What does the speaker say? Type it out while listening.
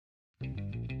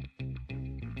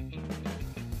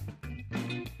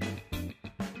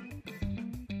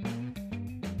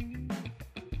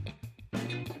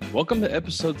Welcome to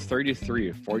episode 33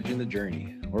 of Forging the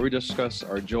Journey, where we discuss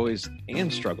our joys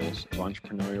and struggles of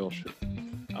entrepreneurship.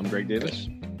 I'm Greg Davis.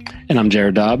 And I'm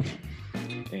Jared Dobb.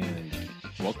 And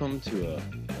welcome to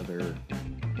another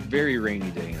very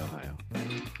rainy day in Ohio.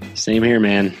 Same here,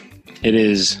 man. It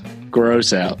is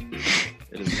gross out.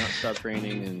 It has not stopped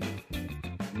raining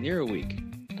in near a week.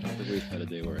 I don't think we've had a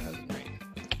day where it hasn't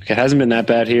rained. It hasn't been that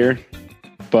bad here,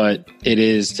 but it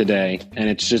is today, and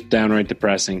it's just downright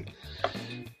depressing.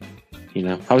 You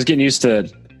know, I was getting used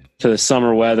to the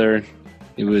summer weather.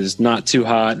 It was not too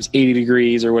hot. It's 80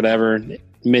 degrees or whatever,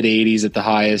 mid 80s at the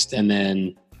highest, and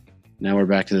then now we're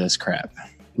back to this crap.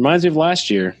 Reminds me of last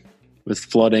year with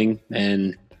flooding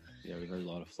and... Yeah, we've heard a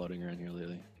lot of flooding around here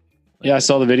lately. I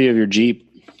saw the video of your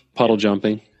Jeep puddle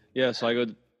jumping. Yeah, so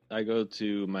I go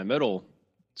to my metal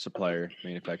supplier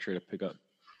manufacturer to pick up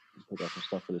some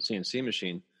stuff for the CNC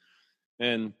machine,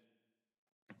 and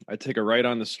I take a right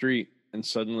on the street, and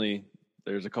suddenly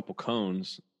there's a couple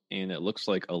cones, and it looks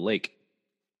like a lake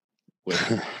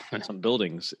with some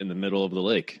buildings in the middle of the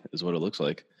lake is what it looks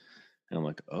like. And I'm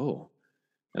like, oh.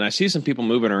 And I see some people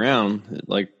moving around,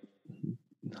 like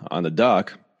on the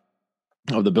dock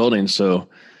of the building. So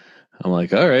I'm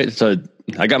like, all right. So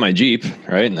I got my Jeep,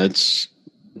 right? And it's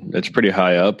pretty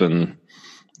high up, and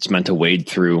it's meant to wade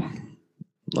through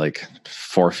like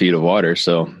 4 feet of water.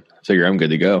 So I figure I'm good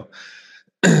to go.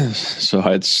 So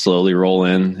I'd slowly roll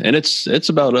in, and it's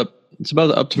about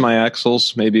up to my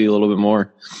axles, maybe a little bit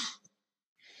more.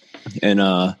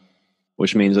 And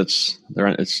which means I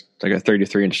got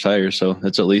 33-inch tires, so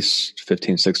it's at least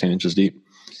 15, 16 inches deep.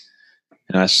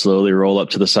 And I slowly roll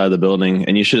up to the side of the building,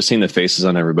 and you should have seen the faces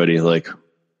on everybody. Like,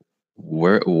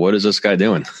 what is this guy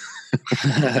doing?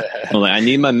 I'm like, I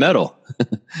need my metal.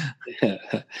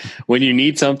 When you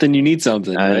need something,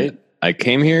 right? I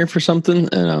came here for something,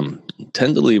 and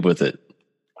tend to leave with it.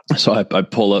 So I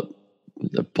pull up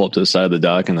to the side of the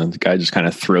dock, and the guy just kind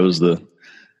of throws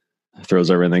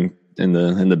everything in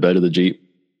the bed of the Jeep,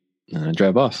 and I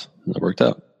drive off. And it worked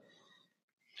out.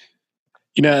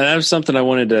 You know, that was something I've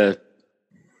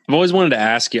always wanted to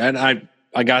ask you.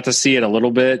 I got to see it a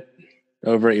little bit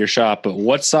over at your shop, but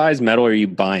what size metal are you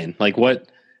buying? Like what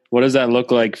does that look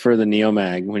like for the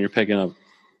Neomag when you're picking up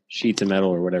sheets of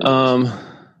metal or whatever?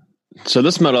 So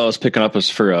this metal I was picking up was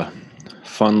for a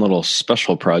fun little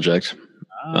special project.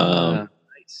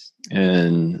 Nice.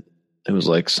 And it was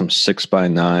like some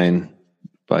 6x9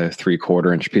 by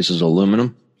 3/4 inch pieces of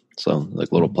aluminum. So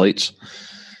like little plates.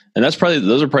 And those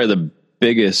are probably the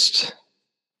biggest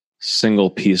single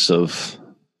piece of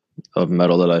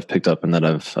metal that I've picked up and that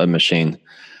I've machined.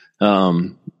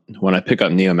 When I pick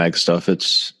up Neomag stuff,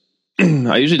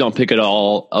 I usually don't pick it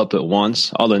all up at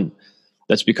once. Although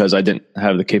that's because I didn't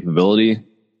have the capability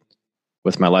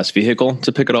with my last vehicle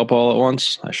to pick it up all at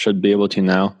once. I should be able to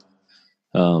now.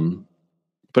 But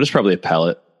it's probably a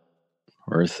pallet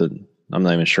worth it. I'm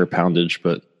not even sure poundage,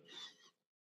 but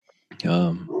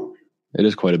it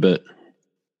is quite a bit.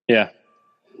 Yeah.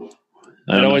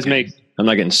 I'm not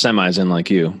getting semis in like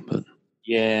you, but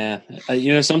yeah.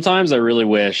 Sometimes I really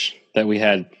wish that we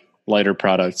had lighter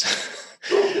products.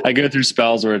 I go through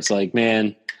spells where it's like,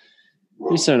 man,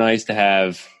 it'd be so nice to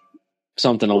have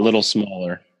something a little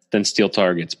smaller than steel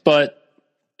targets, but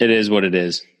it is what it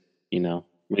is. You know,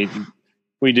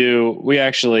 we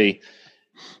actually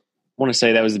want to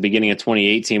say that was the beginning of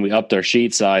 2018. We upped our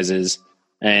sheet sizes,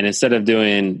 and instead of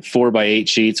doing 4x8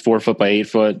 sheets, 4 foot by 8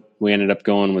 foot, we ended up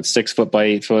going with 6 foot by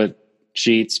 8 foot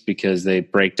sheets because they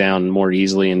break down more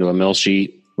easily into a mill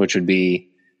sheet, which would be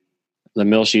the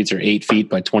mill sheets are 8 feet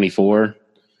by 24.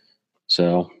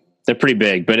 So they're pretty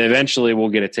big, but eventually we'll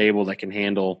get a table that can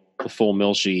handle the full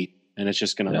mill sheet, and it's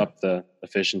just going to up the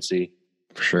efficiency.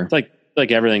 For sure. It's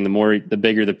like everything, the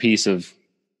bigger the piece of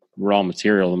raw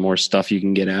material, the more stuff you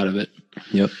can get out of it.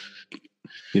 Yep. You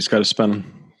just got to spend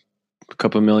a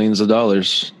couple millions of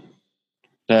dollars.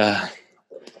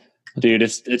 Dude,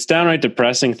 it's downright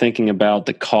depressing thinking about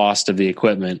the cost of the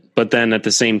equipment, but then at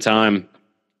the same time,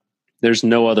 there's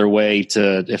no other way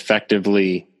to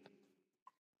effectively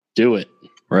do it.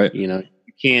 Right. You know,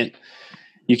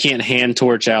 you can't hand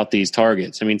torch out these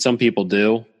targets. I mean, some people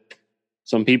do.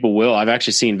 Some people will. I've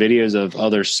actually seen videos of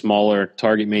other smaller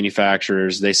target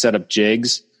manufacturers. They set up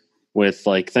jigs with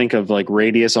think of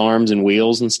radius arms and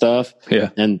wheels and stuff. Yeah.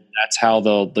 And that's how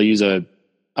they'll use a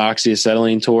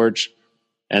oxyacetylene torch,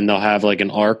 and they'll have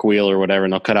an arc wheel or whatever,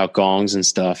 and they'll cut out gongs and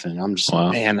stuff. And I'm just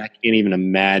like, man, I can't even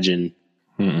imagine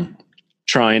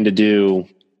trying to do,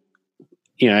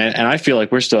 and I feel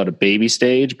like we're still at a baby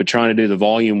stage, but trying to do the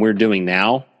volume we're doing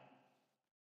now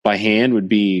by hand would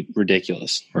be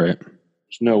ridiculous. Right.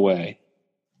 There's no way.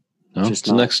 No, it's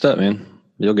the next step, man.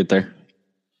 You'll get there.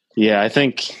 Yeah, I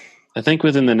think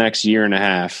within the next year and a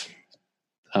half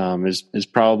is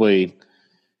probably,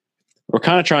 we're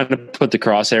kind of trying to put the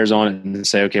crosshairs on it and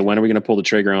say, okay, when are we going to pull the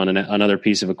trigger on another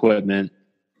piece of equipment?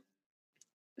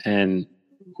 And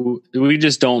we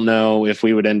just don't know if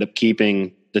we would end up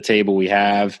keeping the table we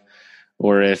have,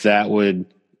 or if that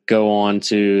would go on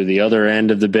to the other end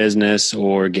of the business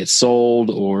or get sold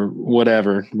or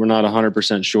whatever. We're not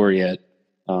 100% sure yet.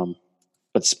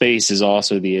 But space is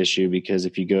also the issue, because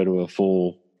if you go to a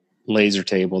full laser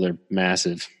table, they're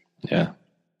massive. Yeah.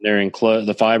 They're enclosed.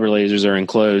 The fiber lasers are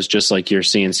enclosed just like your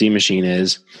CNC machine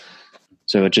is.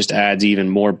 So it just adds even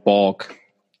more bulk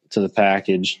to the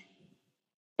package.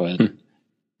 But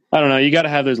I don't know. You got to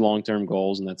have those long-term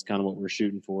goals, and that's kind of what we're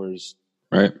shooting for. Is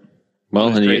right.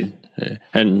 Well,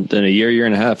 and then a year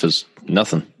and a half is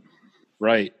nothing.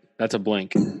 Right. That's a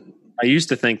blink. I used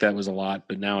to think that was a lot,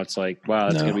 but now it's like, wow,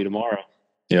 that's going to be tomorrow.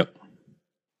 Yep.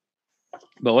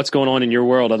 But what's going on in your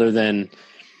world other than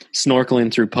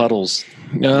snorkeling through puddles?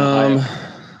 What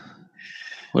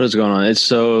is going on?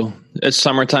 It's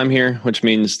summertime here, which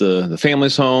means the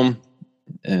family's home,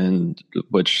 and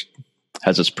which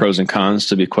has its pros and cons,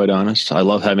 to be quite honest. I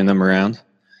love having them around,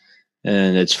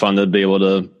 and it's fun to be able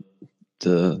to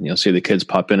see the kids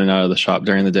pop in and out of the shop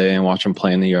during the day and watch them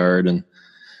play in the yard,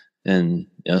 and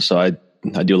so I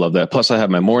do love that. Plus, I have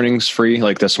my mornings free.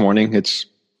 Like this morning, it's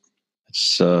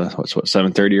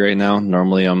 7:30 right now.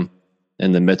 Normally, I'm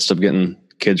in the midst of getting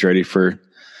kids ready for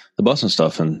the bus and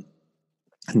stuff, and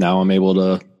now I'm able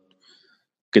to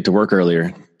get to work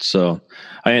earlier. So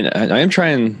I am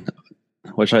trying,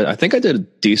 which I think I did a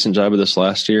decent job of this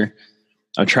last year.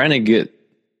 I'm trying to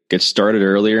get started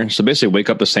earlier. So basically wake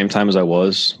up the same time as I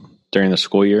was during the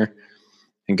school year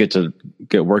and get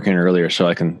working earlier so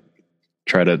I can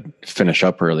try to finish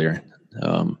up earlier.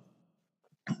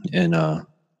 And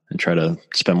try to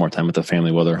spend more time with the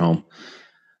family while they're home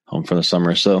for the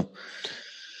summer. So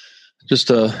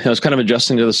just, it's kind of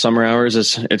adjusting to the summer hours.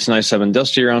 It's nice having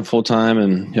Dusty around full time,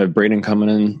 and you have Braden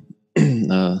coming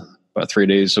in, about 3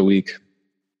 days a week.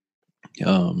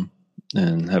 And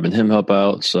having him help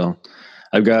out. So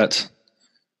I've got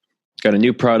a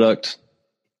new product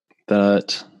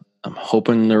that I'm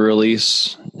hoping to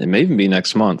release. It may even be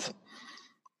next month.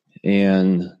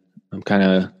 And I'm kind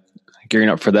of gearing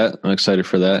up for that. I'm excited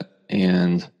for that.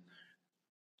 And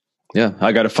yeah,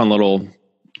 I got a fun little,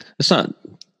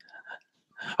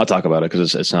 I'll talk about it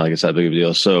because it's not like it's that big of a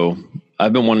deal. So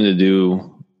I've been wanting to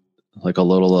do like a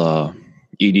little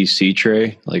EDC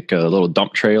tray, like a little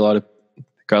dump tray, a lot of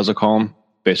guys will call them.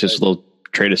 Basically, it's a little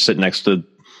tray to sit next to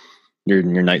your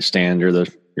nightstand or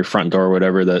your front door or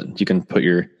whatever, that you can put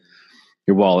your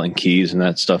wallet and keys and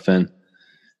that stuff in.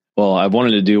 Well, I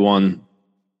wanted to do one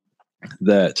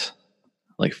that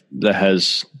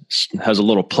has a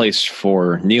little place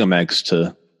for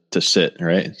Neomags to sit,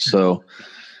 right? So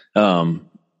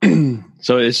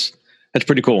so it's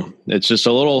pretty cool. It's just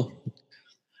a little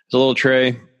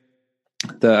tray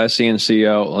that I CNC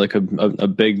out, like a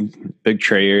big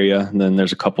tray area, and then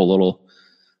there's a couple little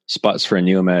spots for a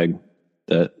Neomag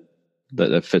that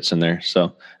fits in there.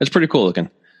 So it's pretty cool looking.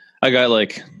 I got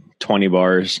like 20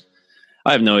 bars.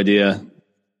 I have no idea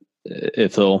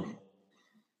if they'll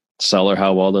sell or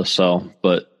how well they'll sell,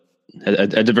 but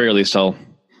at the very least, if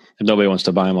nobody wants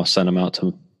to buy them, I'll send them out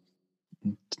to.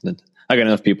 I got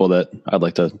enough people that I'd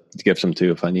like to gift them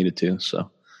to if I needed to. So,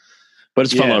 but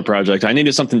it's a fun little project. I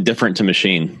needed something different to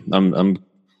machine. I'm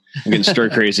getting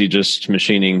stir crazy just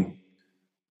machining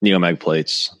Neomag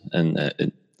plates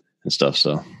and stuff.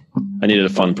 So I needed a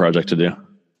fun project to do.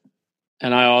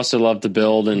 And I also love to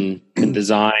build and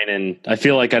design, and I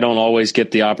feel like I don't always get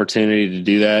the opportunity to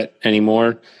do that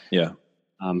anymore. Yeah.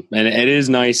 And it is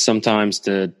nice sometimes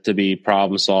to be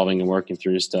problem solving and working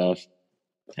through stuff.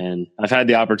 And I've had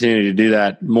the opportunity to do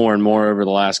that more and more over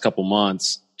the last couple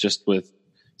months, just with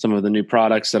some of the new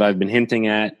products that I've been hinting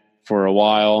at for a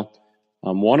while.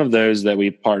 One of those that we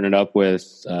partnered up with,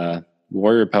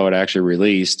 Warrior Poet actually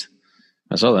released.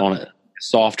 I saw that on a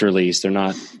soft release. They're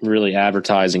not really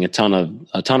advertising a ton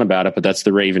about it, but that's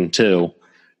the Raven 2,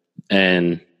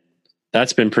 and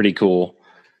that's been pretty cool.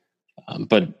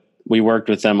 But we worked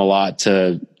with them a lot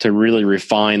to really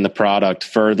refine the product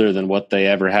further than what they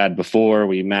ever had before.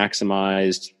 We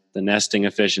maximized the nesting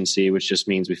efficiency, which just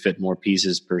means we fit more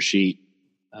pieces per sheet.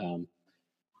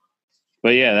 But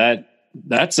yeah,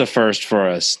 that's a first for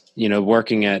us,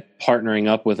 working at partnering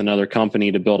up with another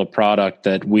company to build a product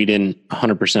that we didn't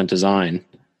 100% design.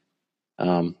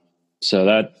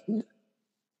 So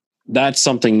that's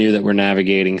something new that we're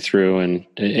navigating through. And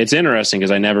it's interesting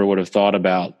because I never would have thought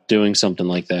about doing something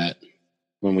like that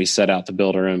when we set out to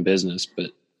build our own business,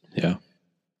 but Yeah.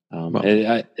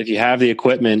 If you have the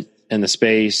equipment and the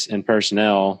space and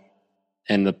personnel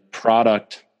and the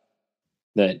product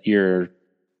that you're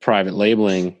private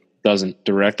labeling doesn't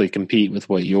directly compete with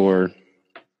what your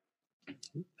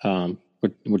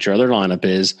what your other lineup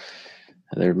is,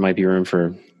 there might be room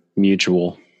for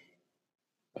mutual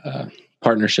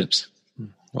partnerships.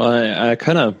 Well,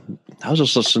 I was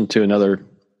just listening to another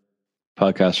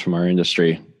podcast from our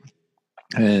industry,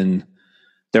 and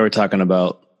they were talking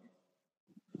about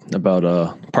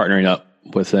partnering up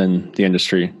within the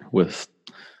industry with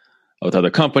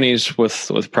other companies,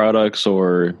 with products,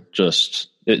 or just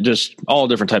all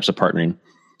different types of partnering.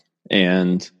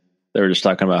 And they were just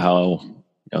talking about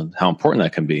how important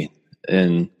that can be,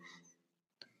 and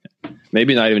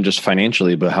maybe not even just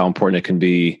financially, but how important it can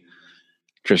be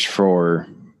just for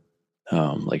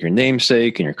like your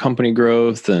namesake and your company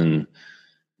growth and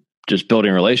just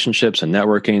building relationships and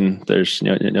networking. There's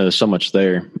there's so much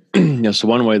there. So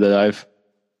one way that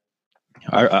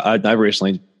I've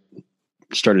recently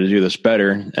started to do this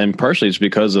better, and partially it's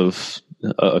because of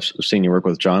seeing you work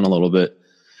with John a little bit,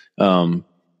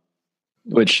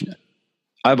 which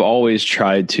I've always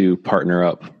tried to partner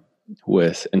up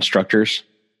with instructors,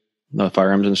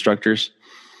 firearms instructors.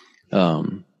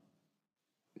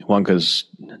 One, because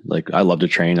like I love to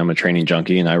train. I'm a training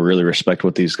junkie, and I really respect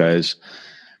what these guys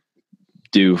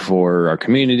do for our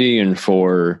community and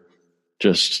for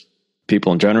just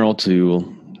people in general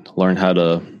to learn how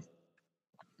to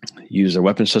use their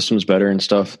weapon systems better and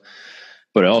stuff.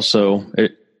 But also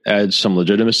it adds some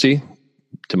legitimacy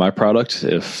to my product.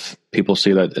 If people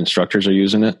see that instructors are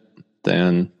using it,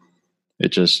 then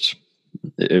it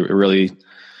really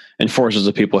enforces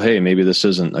the people, hey, maybe this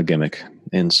isn't a gimmick.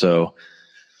 And so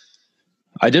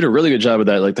I did a really good job of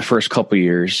that, like the first couple of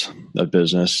years of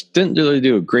business. Didn't really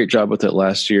do a great job with it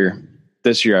last year.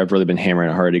 This year, I've really been hammering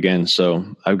it hard again.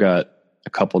 So I've got a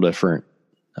couple different,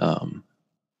 I've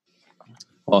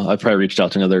probably reached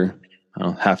out to another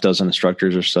half dozen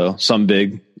instructors or so. Some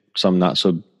big, some not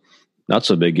so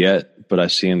big yet, but I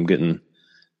see them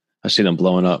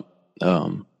blowing up.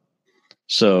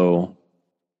 So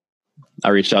I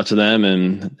reached out to them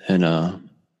and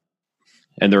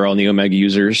they're all Neomag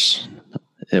users,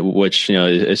 which,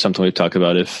 is something we've talked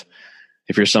about. If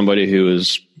you're somebody who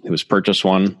has purchased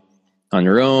one on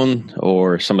your own,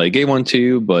 or somebody gave one to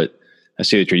you, but I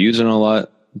see that you're using it a lot,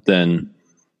 then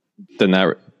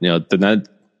that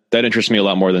interests me a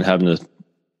lot more than having to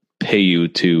pay you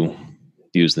to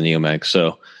use the Neomag.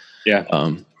 So, yeah.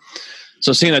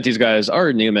 So seeing that these guys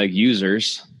are Neomag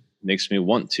users makes me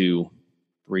want to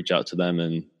reach out to them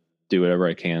and do whatever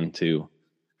I can to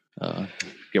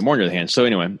get more into the hands. So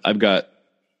anyway, I've got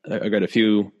a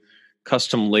few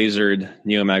custom lasered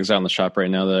Neomags out in the shop right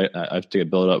now that I have to get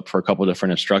built up for a couple of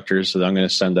different instructors. So that I'm going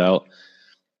to send out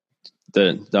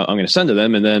I'm going to send to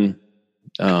them. And then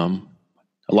a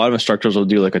lot of instructors will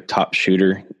do like a top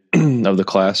shooter of the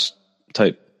class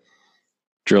type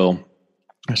drill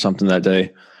or something that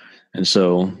day. And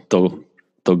so they'll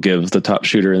give the top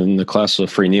shooter in the class a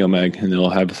free Neomag, and they'll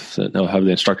have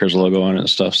the instructor's logo on it and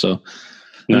stuff. So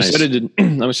nice.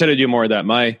 I'm excited to do more of that.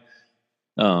 My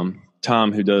Tom,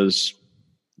 who does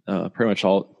pretty much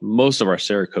most of our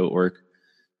Cerakote work,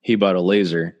 he bought a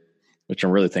laser, which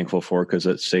I'm really thankful for, because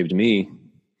it saved me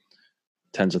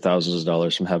tens of thousands of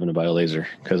dollars from having to buy a laser.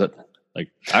 Because I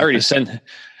already sent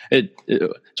it.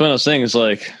 It's one of those things.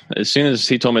 Like, as soon as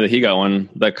he told me that he got one,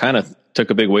 that kind of took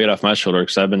a big weight off my shoulder,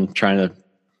 because I've been trying to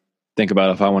think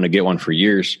about if I want to get one for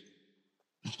years.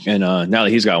 And now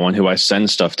that he's got one, who I send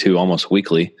stuff to almost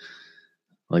weekly,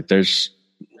 like there's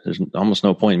almost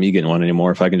no point in me getting one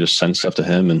anymore if I can just send stuff to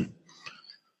him. And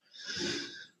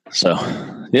so,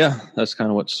 yeah, that's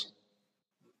kind of what's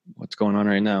going on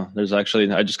right now. There's actually,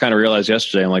 I just kind of realized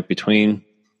yesterday, I'm like, between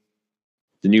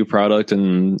the new product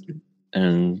and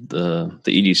the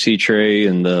EDC tray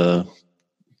and the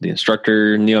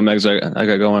instructor Neomags I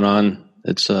got going on,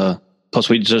 it's plus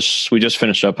we just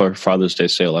finished up our Father's Day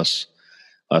sale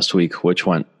last week, which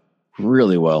went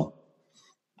really well.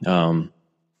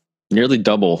 Nearly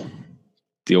double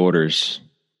the orders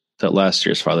that last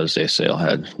year's Father's Day sale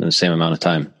had in the same amount of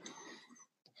time.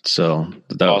 So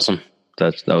that awesome.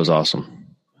 That was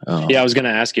awesome. Yeah, I was going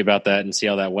to ask you about that and see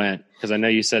how that went, because I know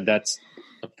you said that's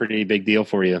a pretty big deal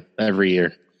for you every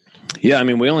year. Yeah, I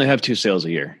mean, we only have 2 sales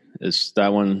a year. It's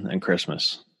that one and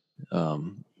Christmas.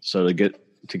 So to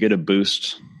get a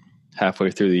boost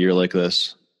halfway through the year like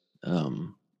this,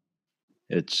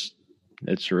 it's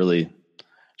really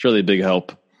a big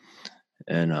help.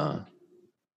 And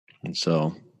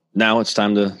so now it's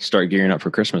time to start gearing up for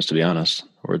Christmas, to be honest.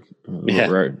 We're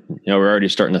already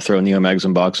starting to throw Neomags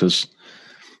in boxes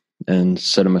and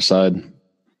set them aside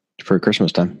for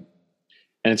Christmas time.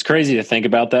 And it's crazy to think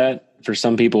about that. For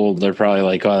some people, they're probably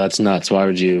like, oh, that's nuts. Why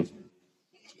would you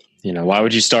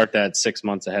start that 6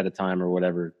 months ahead of time or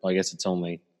whatever? Well, I guess it's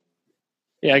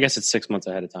 6 months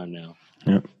ahead of time now.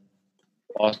 Yep.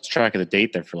 Lost track of the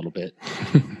date there for a little bit.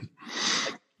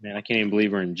 Man, I can't even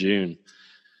believe we're in June.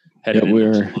 Yeah,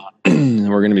 we're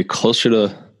going to be closer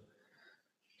to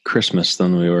Christmas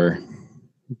than we were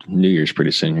New Year's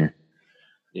pretty soon here.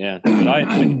 Yeah, but I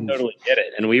totally get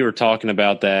it. And we were talking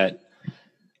about that.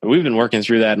 We've been working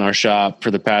through that in our shop for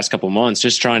the past couple months,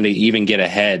 just trying to even get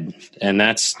ahead. And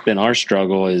that's been our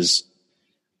struggle is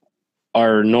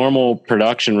our normal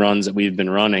production runs that we've been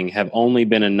running have only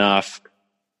been enough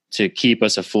to keep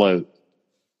us afloat.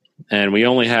 And we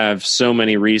only have so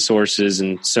many resources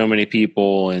and so many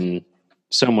people and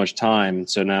so much time.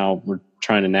 So now we're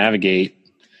trying to navigate,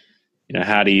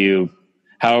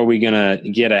 how are we going to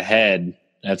get ahead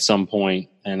at some point?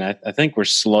 And I think we're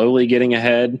slowly getting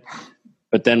ahead.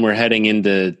 But then we're heading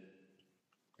into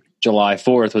July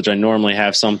 4th, which I normally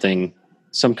have some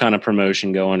kind of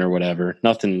promotion going or whatever.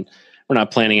 Nothing, we're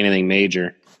not planning anything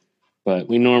major, but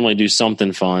we normally do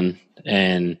something fun.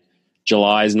 And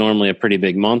July is normally a pretty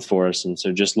big month for us. And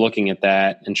so just looking at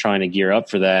that and trying to gear up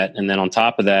for that. And then on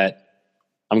top of that,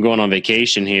 I'm going on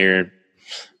vacation here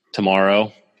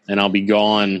tomorrow and I'll be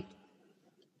gone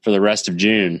for the rest of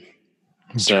June.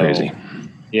 It's crazy.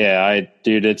 Yeah,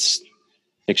 it's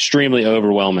extremely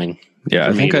overwhelming. Yeah,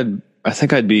 I think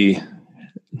I'd be.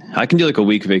 I can do like a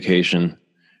week vacation.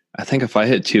 I think if I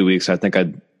hit 2 weeks, I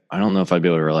don't know if I'd be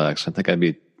able to relax. I think I'd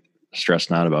be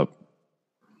stressed out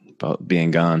about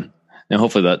being gone. And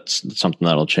hopefully that's something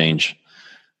that'll change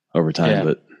over time. Yeah.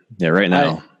 But yeah, right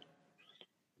now.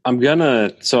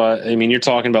 You're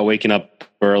talking about waking up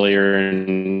earlier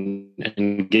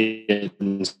and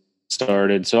getting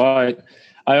started. So I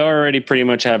already pretty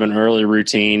much have an early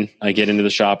routine. I get into the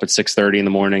shop at 6:30 in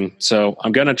the morning. So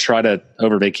I'm going to try to,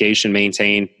 over vacation,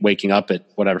 maintain waking up at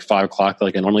 5 o'clock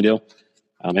like I normally do.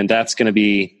 And that's going to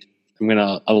be,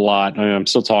 I'm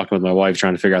still talking with my wife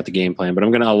trying to figure out the game plan, but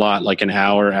I'm going to allot like an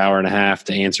hour and a half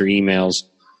to answer emails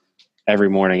every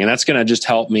morning. And that's going to just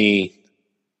help me.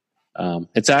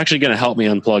 It's actually going to help me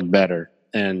unplug better.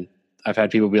 And I've had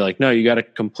people be like, no, you got to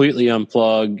completely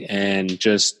unplug and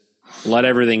just let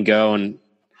everything go. And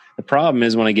the problem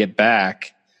is when I get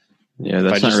back,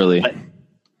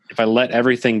 if I let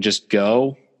everything just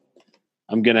go,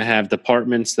 I'm going to have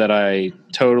departments that I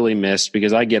totally missed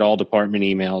because I get all department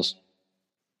emails.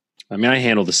 I mean, I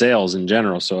handle the sales in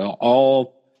general.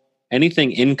 So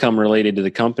anything income related to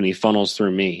the company funnels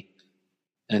through me.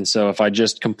 And so if I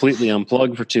just completely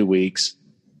unplug for 2 weeks,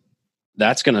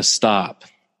 that's going to stop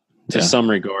to some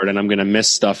regard. And I'm going to miss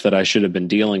stuff that I should have been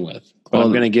dealing with, but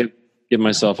I'm going to give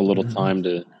myself a little time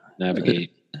to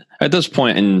navigate. At this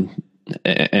point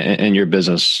in your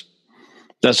business,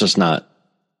 it's just not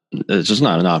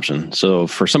an option. So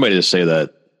for somebody to say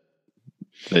that,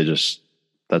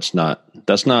 that's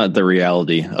not the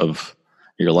reality of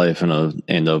your life and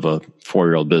of a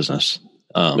 4-year-old business.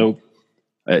 Nope.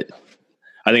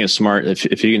 I think it's smart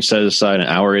if you can set aside an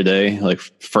hour a day, like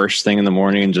first thing in the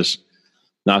morning, and just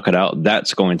knock it out.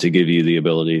 That's going to give you the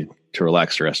ability to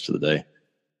relax the rest of the day.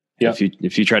 Yeah.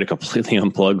 If you try to completely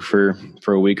unplug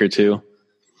for a week or two,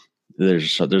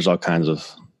 there's all kinds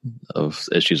of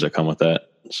issues that come with that.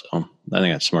 So I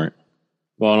think that's smart.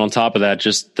 Well, and on top of that,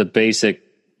 just the basic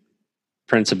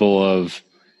principle of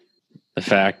the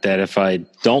fact that if I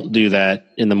don't do that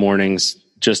in the mornings,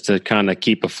 just to kind of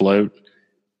keep afloat,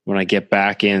 when I get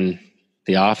back in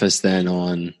the office then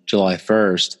on July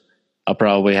 1st, I'll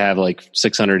probably have like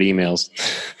 600 emails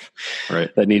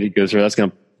right that need to go through. That's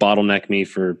going to bottleneck me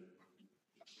for,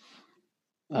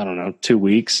 2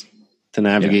 weeks to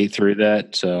navigate through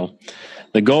that. So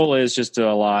the goal is just to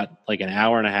allot like an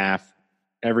hour and a half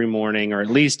every morning, or at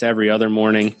least every other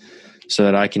morning, so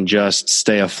that I can just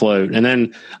stay afloat. And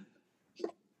then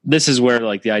this is where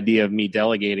like the idea of me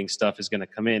delegating stuff is going to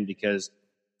come in, because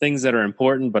things that are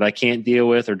important but I can't deal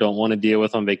with or don't want to deal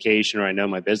with on vacation, or I know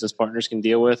my business partners can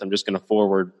deal with, I'm just going to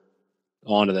forward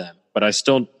onto them. But I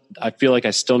feel like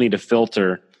I still need to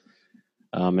filter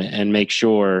and make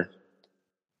sure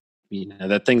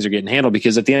that things are getting handled,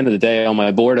 because at the end of the day, on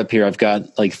my board up here, I've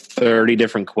got like 30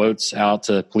 different quotes out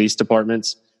to police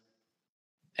departments.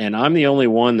 And I'm the only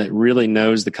one that really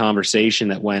knows the conversation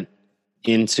that went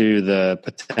into the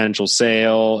potential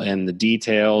sale and the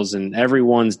details, and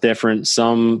everyone's different.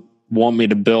 Some want me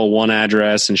to bill one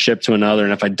address and ship to another.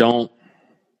 And if I don't,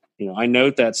 I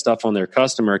note that stuff on their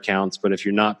customer accounts, but if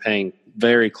you're not paying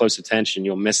very close attention,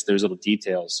 you'll miss those little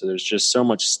details. So there's just so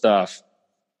much stuff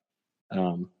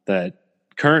that that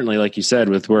currently, like you said,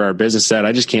 with where our business is at,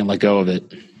 I just can't let go of it.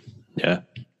 Yeah.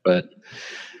 But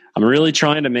I'm really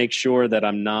trying to make sure that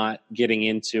I'm not getting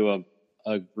into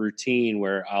a routine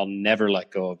where I'll never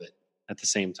let go of it at the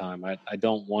same time. I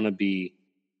don't want to be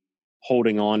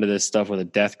holding on to this stuff with a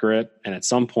death grip. And at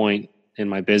some point in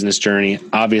my business journey,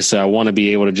 obviously I want to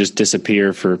be able to just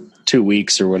disappear for 2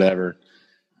 weeks or whatever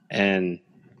and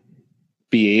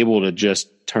be able to just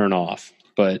turn off,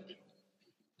 but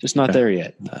just not there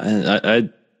yet. I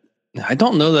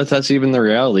don't know that that's even the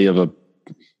reality of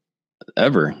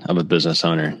a business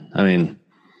owner. I mean,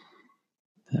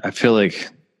 I feel like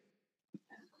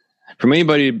from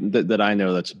anybody that I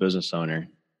know that's a business owner,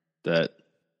 that,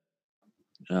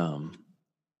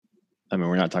 I mean,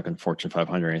 we're not talking Fortune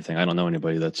 500 or anything. I don't know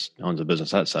anybody that's owns a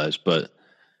business that size, but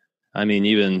I mean,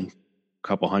 even a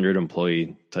couple hundred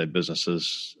employee type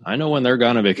businesses, I know when they're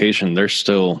gone on vacation, they're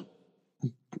still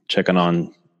checking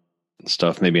on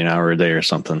stuff, maybe an hour a day or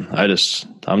something.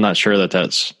 I'm not sure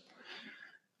that's,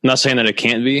 I'm not saying that it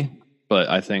can't be, but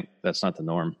I think that's not the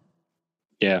norm.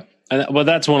 Yeah. Well,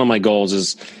 that's one of my goals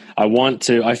is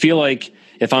I feel like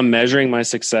if I'm measuring my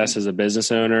success as a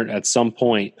business owner, at some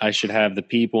point I should have the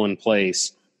people in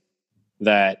place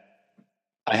that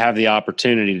I have the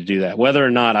opportunity to do that. Whether or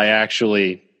not I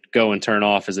actually go and turn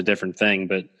off is a different thing,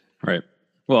 but right.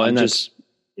 Well, and that's,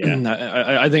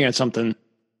 yeah, I think that's something,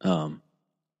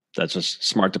 that's just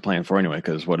smart to plan for anyway.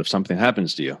 Cause what if something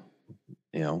happens to you?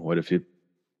 You know, what if you're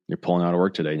pulling out of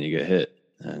work today and you get hit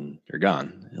and you're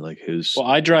gone? Like well,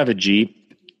 I drive a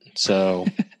Jeep, so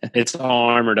it's all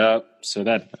armored up. So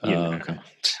that, okay.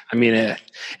 I mean,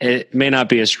 it may not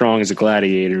be as strong as a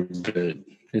Gladiator, but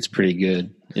it's pretty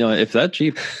good. You know, if that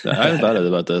Jeep, I thought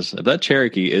about this. If that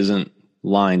Cherokee isn't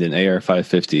lined in AR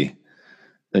 550,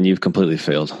 then you've completely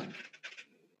failed.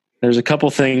 There's a couple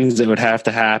things that would have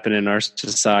to happen in our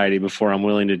society before I'm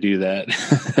willing to do that.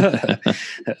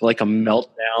 Like a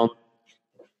meltdown.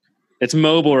 It's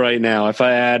mobile right now. If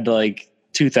I add like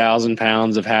 2,000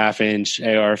 pounds of 1/2-inch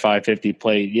AR 550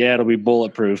 plate, yeah, it'll be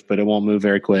bulletproof, but it won't move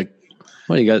very quick.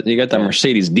 Well, you got that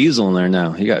Mercedes diesel in there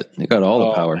now. You got all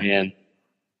the power. Man.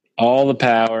 All the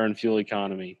power and fuel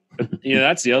economy. But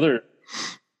that's the other.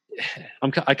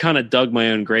 I kind of dug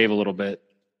my own grave a little bit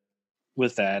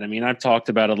with that. I mean, I've talked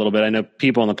about it a little bit. I know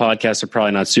people on the podcast are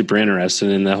probably not super interested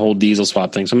in the whole diesel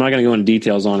swap thing, so I'm not going to go into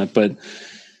details on it. But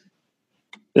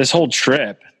this whole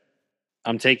trip,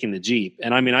 I'm taking the Jeep,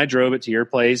 and I mean, I drove it to your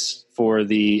place for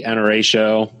the NRA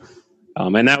show,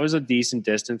 and that was a decent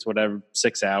distance, whatever,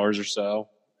 6 hours or so.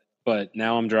 But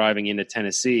now I'm driving into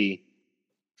Tennessee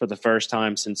for the first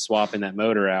time since swapping that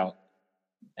motor out,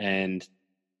 and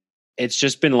it's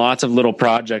just been lots of little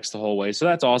projects the whole way. So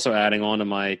that's also adding on to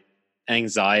my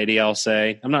anxiety, I'll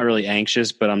say. I'm not really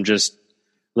anxious, but I'm just a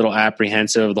little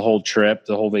apprehensive of the whole trip,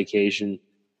 the whole vacation.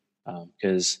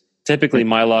 Because typically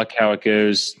my luck, how it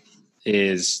goes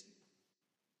is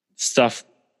stuff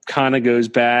kind of goes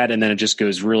bad and then it just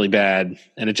goes really bad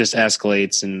and it just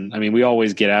escalates. And I mean, we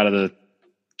always get out of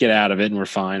it and we're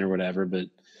fine or whatever. But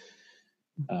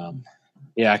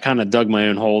I kind of dug my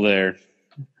own hole there.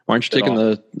 Why aren't you taking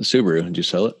the Subaru? Did you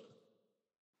sell it?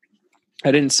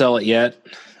 I didn't sell it yet.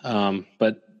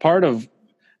 But part of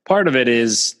it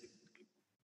is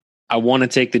I want to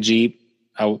take the Jeep.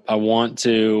 I want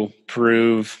to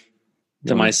prove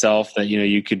to myself that,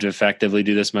 you could effectively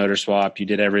do this motor swap. You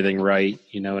did everything right.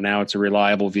 Now it's a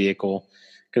reliable vehicle.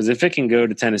 Because if it can go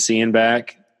to Tennessee and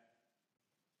back,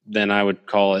 then I would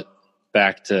call it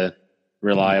back to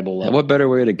reliable level. What better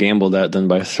way to gamble that than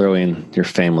by throwing your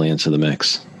family into the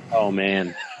mix? Oh,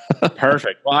 man.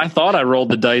 Perfect. Well, I thought I rolled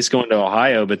the dice going to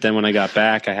Ohio, but then when I got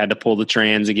back, I had to pull the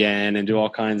trans again and do all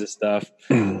kinds of stuff.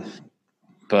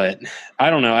 But I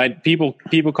don't know.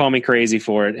 People call me crazy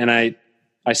for it. And I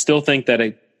still think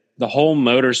that the whole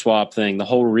motor swap thing, the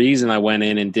whole reason I went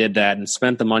in and did that and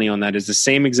spent the money on that is the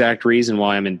same exact reason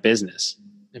why I'm in business.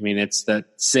 I mean, it's that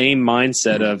same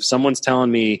mindset of someone's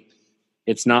telling me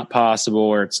it's not possible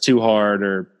or it's too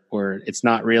hard or it's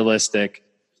not realistic.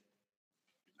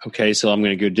 Okay, so I'm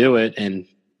going to go do it and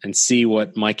see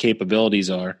what my capabilities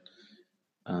are.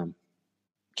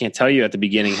 Can't tell you at the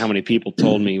beginning how many people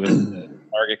told me with the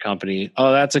Target company,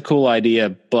 oh, that's a cool idea,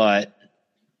 but,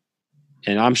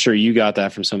 and I'm sure you got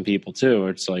that from some people too.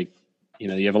 It's like,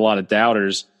 you have a lot of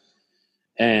doubters,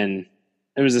 and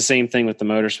it was the same thing with the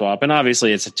motor swap. And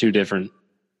obviously it's two different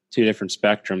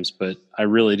spectrums, but I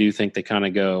really do think they kind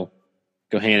of go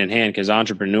hand in hand, because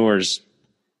entrepreneurs,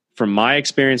 from my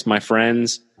experience, my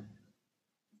friends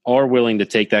are willing to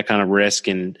take that kind of risk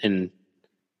and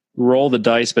roll the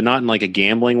dice, but not in like a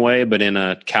gambling way, but in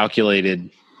a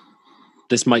calculated,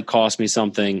 this might cost me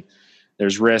something,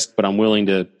 there's risk, but I'm willing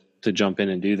to jump in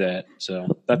and do that.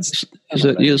 So that's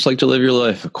you just like to live your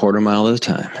life a quarter mile at a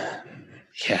time.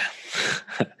 Yeah.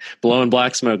 Blowing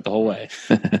black smoke the whole way.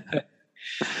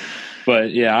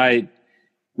 But yeah,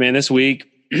 this week,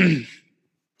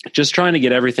 just trying to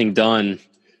get everything done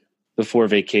before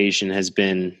vacation has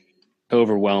been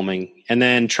overwhelming. And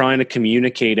then trying to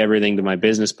communicate everything to my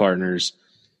business partners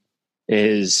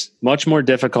is much more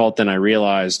difficult than I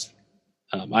realized.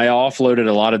 I offloaded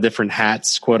a lot of different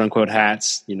hats, quote unquote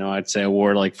hats. I'd say I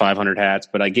wore like 500 hats,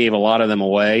 but I gave a lot of them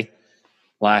away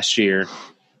last year.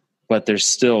 But there's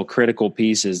still critical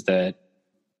pieces that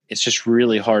it's just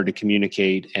really hard to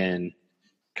communicate and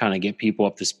kind of get people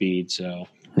up to speed. So,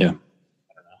 yeah. I don't know.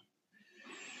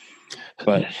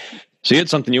 But so you had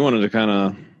something you wanted to kind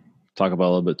of talk about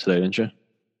a little bit today, didn't you?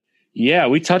 Yeah,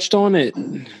 we touched on it.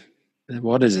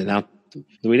 What is it now?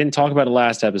 We didn't talk about it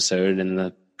last episode, and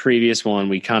the previous one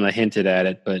we kind of hinted at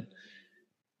it, but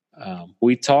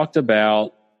we talked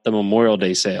about the Memorial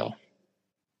Day sale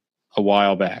a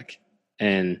while back,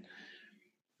 and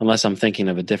unless I'm thinking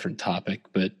of a different topic,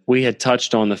 but we had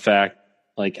touched on the fact,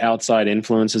 like, outside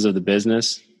influences of the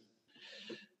business.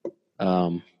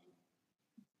 We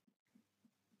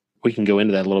can go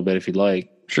into that a little bit if you'd like.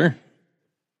 Sure.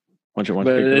 But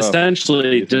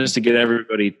essentially, just to get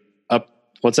everybody up.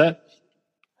 What's that?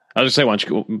 I was just say, why don't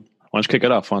you kick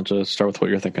it off? Why don't you start with what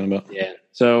you're thinking about? Yeah.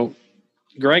 So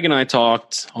Greg and I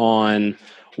talked on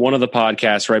one of the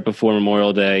podcasts right before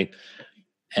Memorial Day.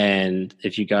 And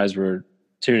if you guys were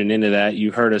tuning into that,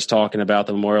 you heard us talking about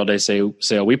the Memorial Day sale.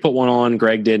 We put one on,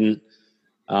 Greg didn't.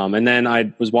 And then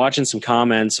I was watching some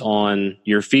comments on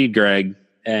your feed, Greg,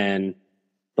 and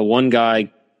the one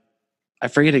guy, I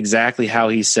forget exactly how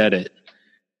he said it,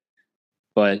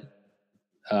 but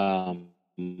do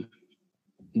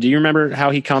you remember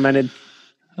how he commented?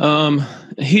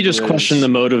 He just questioned the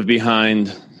motive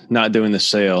behind not doing the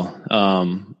sale.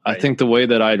 I think the way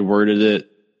that I'd worded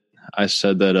it, I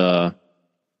said that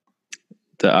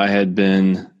that I had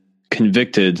been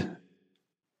convicted.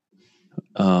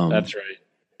 That's right.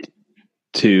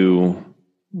 To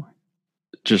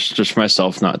just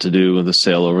myself not to do the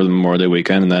sale over the Memorial Day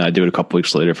weekend, and then I do it a couple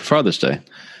weeks later for Father's Day.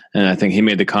 And I think he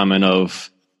made the comment of,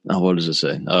 what does it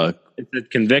say? Is it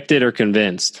convicted or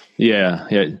convinced? Yeah,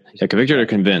 convicted or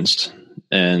convinced.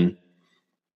 And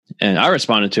I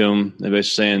responded to him by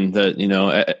saying that,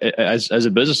 as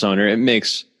a business owner, it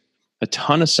makes a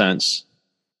ton of sense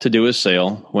to do a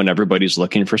sale when everybody's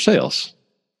looking for sales,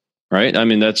 right? I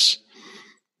mean, that's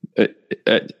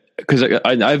because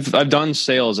I've done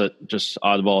sales at just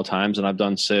oddball times, and I've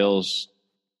done sales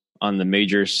on the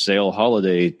major sale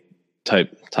holiday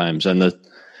type times, and the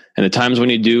times when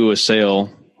you do a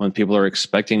sale when people are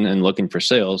expecting and looking for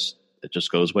sales, it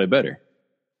just goes way better.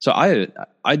 So I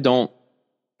don't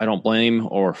blame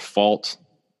or fault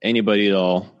anybody at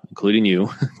all, including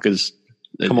you, because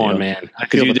come on, man, I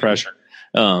feel the pressure.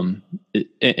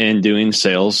 And doing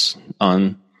sales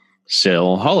on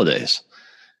sale holidays.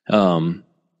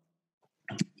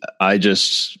 I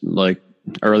just like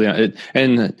early on,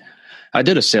 and I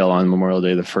did a sale on Memorial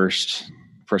Day the first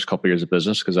couple years of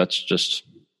business, because that's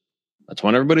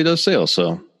when everybody does sales.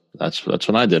 So that's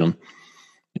when I did them.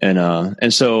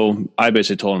 And so I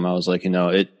basically told him, I was like,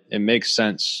 it makes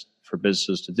sense for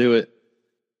businesses to do it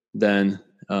then.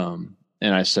 And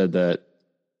I said that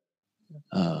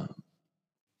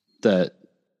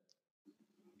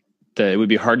it would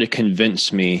be hard to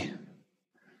convince me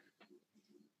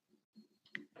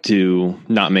to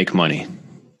not make money,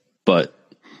 but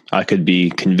I could be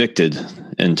convicted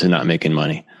into not making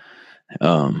money.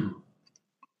 And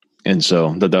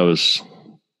so that was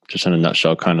just in a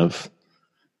nutshell, kind of,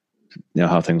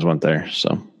 how things went there.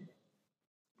 So.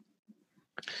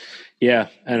 Yeah.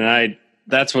 And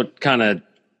that's what kind of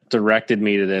directed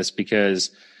me to this,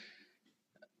 because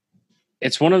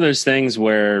it's one of those things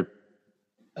where,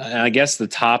 I guess the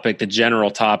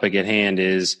general topic at hand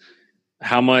is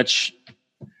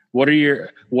what are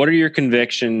your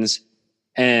convictions,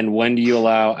 and when do you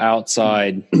allow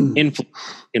outside influence to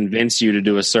convince you to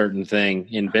do a certain thing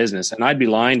in business? And I'd be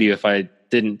lying to you if I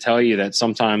didn't tell you that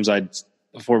sometimes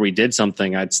before we did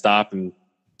something, I'd stop and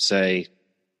say,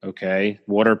 okay,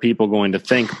 what are people going to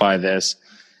think by this?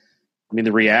 I mean,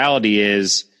 the reality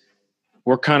is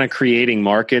we're kind of creating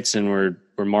markets, and we're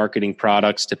marketing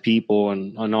products to people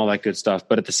and all that good stuff.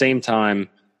 But at the same time,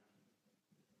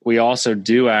 we also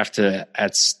do have to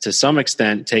some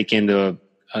extent take into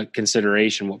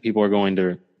consideration what people are going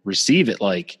to receive it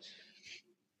like.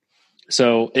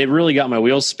 So it really got my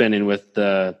wheels spinning with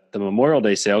the Memorial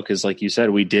Day sale, because like you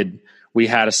said, we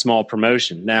had a small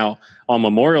promotion. Now on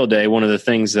Memorial Day, one of the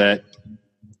things that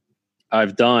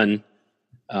I've done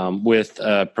with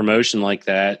a promotion like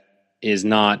that is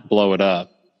not blow it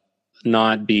up,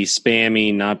 not be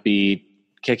spammy, not be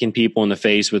kicking people in the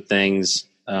face with things.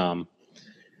 And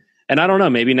I don't know,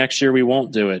 maybe next year we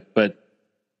won't do it, but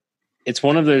it's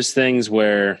one of those things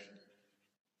where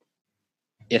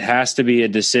it has to be a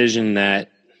decision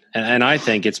that, and I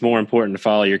think it's more important to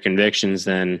follow your convictions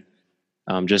than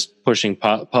just pushing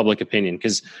public opinion.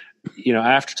 Because,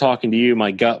 after talking to you,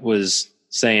 my gut was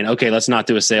saying, okay, let's not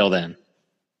do a sale then.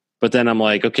 But then I'm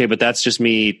like, okay, but that's just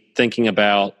me thinking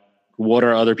about what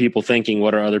are other people thinking?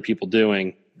 What are other people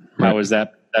doing? Right. How is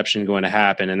that perception going to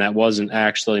happen? And that wasn't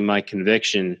actually my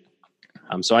conviction.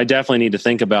 So I definitely need to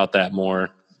think about that more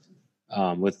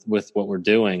with what we're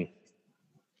doing,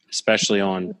 especially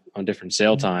on different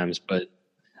sale times. But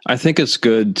I think it's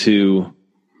good to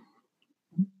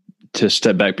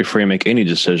step back before you make any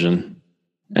decision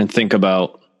and think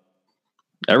about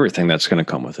everything that's going to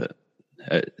come with it.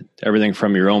 Everything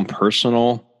from your own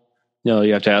personal,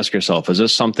 you have to ask yourself, is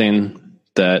this something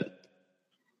that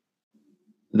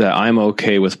I'm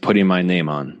okay with putting my name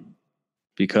on?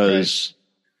 Because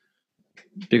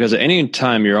at any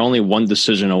time you're only one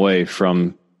decision away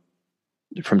from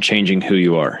changing who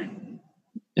you are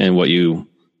and what you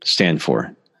stand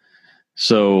for.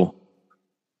 So,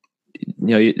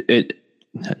 I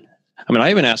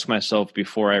even ask myself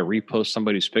before I repost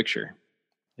somebody's picture,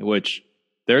 which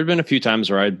there had been a few times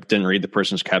where I didn't read the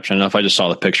person's caption enough. I just saw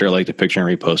the picture, liked the picture,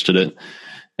 and reposted it.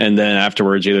 And then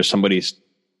afterwards, either somebody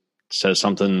says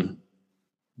something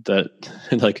that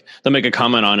they'll make a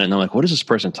comment on it, and I'm like, what is this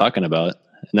person talking about?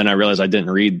 And then I realized I didn't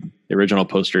read the original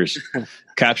poster's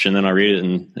caption. Then I read it,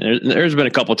 and there's been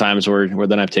a couple times where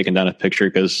then I've taken down a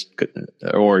picture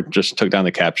or just took down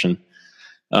the caption.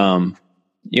 So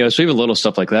even little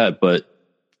stuff like that. But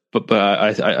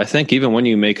I think even when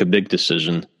you make a big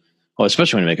decision, well,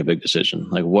 especially when you make a big decision,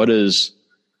 like what does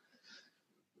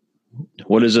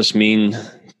this mean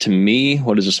to me?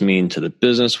 What does this mean to the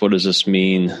business? What does this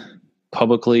mean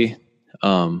publicly?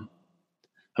 I'll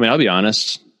be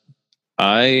honest.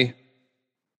 I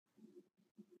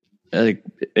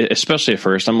especially at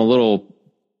first, I'm a little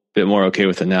bit more okay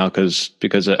with it now because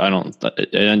it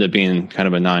ended up being kind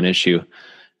of a non-issue.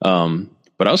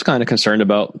 But I was kind of concerned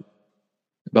about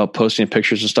posting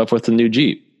pictures and stuff with the new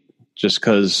Jeep, just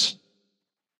because,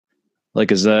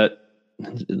 is that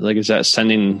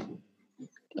sending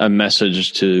a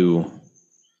message to,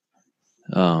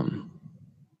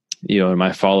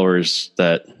 my followers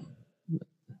that,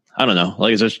 I don't know,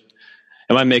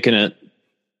 am I making it?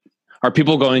 Are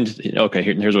people going to? Okay,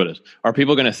 here's what it is. Are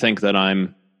people going to think that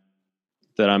I'm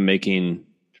making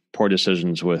poor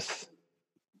decisions with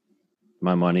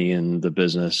my money and the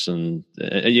business, and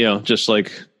just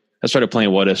like I started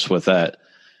playing what ifs with that,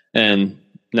 and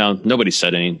now nobody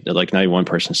said not even one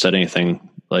person said anything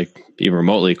like even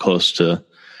remotely close to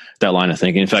that line of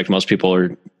thinking. In fact, most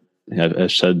people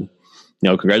have said,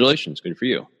 congratulations, good for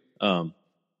you, and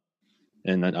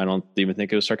I don't even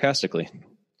think it was sarcastically.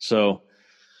 So,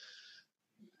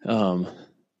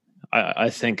 I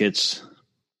think it's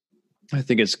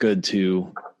good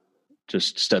to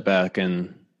just step back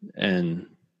and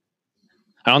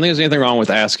I don't think there's anything wrong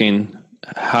with asking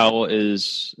how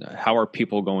are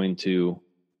people going to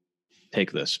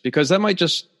take this, because that might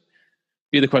just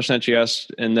be the question that you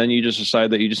asked, and then you just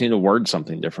decide that you just need to word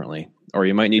something differently, or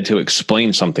you might need to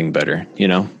explain something better.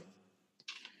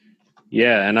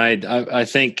 Yeah, and I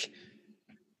think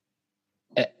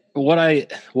what I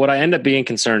end up being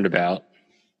concerned about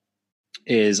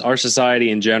is our society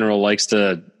in general likes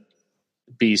to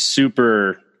be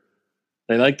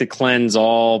they like to cleanse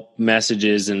all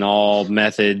messages and all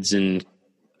methods, and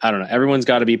I don't know, everyone's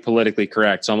got to be politically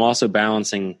correct. So I'm also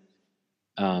balancing,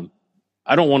 I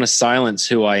don't want to silence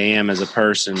who I am as a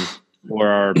person or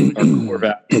our core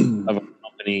value of a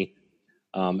company,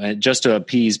 and just to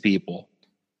appease people.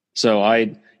 So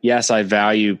I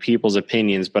value people's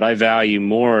opinions, but I value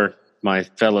more my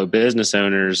fellow business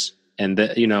owners. And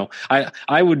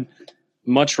I would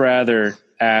much rather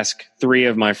ask 3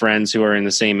 of my friends who are in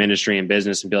the same industry and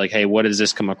business and be like, hey, what does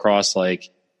this come across like,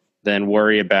 than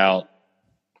worry about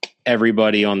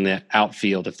everybody on the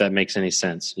outfield, if that makes any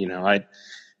sense. I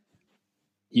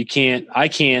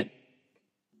can't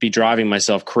be driving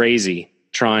myself crazy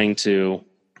trying to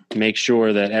make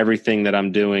sure that everything that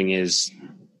I'm doing is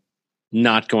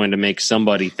not going to make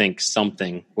somebody think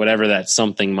something, whatever that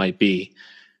something might be.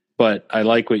 But I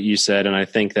like what you said, and I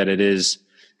think that it's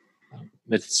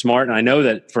smart. And I know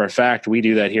that for a fact we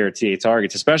do that here at TA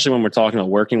Targets, especially when we're talking about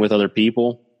working with other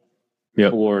people.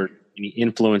 Yep. Or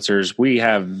influencers. We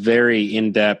have very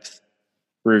in-depth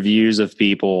reviews of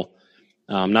people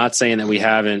I'm not saying that we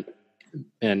haven't,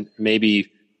 and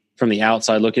maybe from the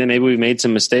outside looking in, maybe we've made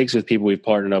some mistakes with people we've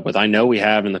partnered up with. I know we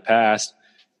have in the past,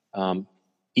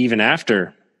 even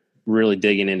after really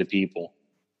digging into people.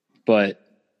 But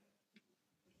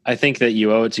I think that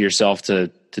you owe it to yourself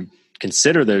to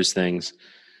consider those things.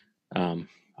 I'm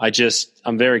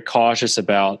very cautious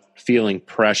about feeling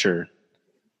pressure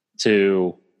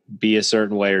to be a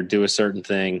certain way or do a certain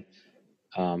thing.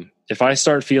 If I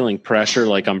start feeling pressure,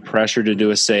 like I'm pressured to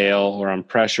do a sale or I'm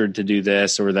pressured to do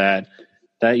this or that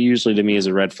usually to me is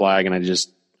a red flag, and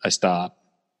I stop.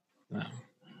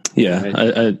 Yeah.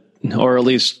 Right? Or at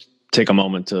least take a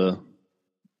moment to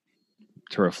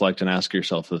reflect and ask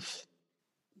yourself if,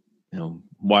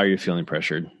 why are you feeling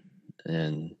pressured,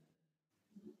 and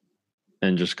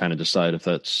just kind of decide if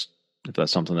that's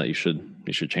something that you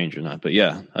should change or not. But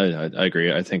yeah, I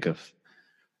agree. I think if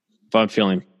I'm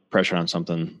feeling pressure on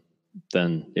something,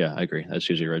 then yeah, I agree. That's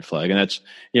usually a red flag. And that's,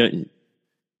 you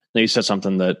said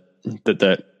something that's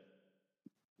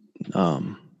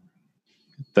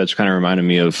kind of reminded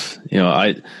me of,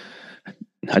 I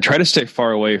try to stay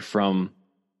far away from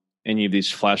any of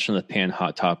these flash in the pan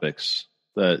hot topics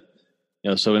that,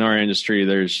 so in our industry,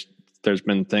 there's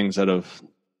been things that have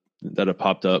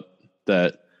popped up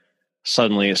that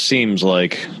suddenly it seems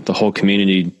like the whole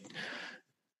community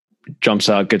jumps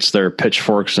out, gets their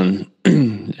pitchforks and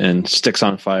sticks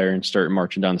on fire and start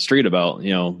marching down the street about,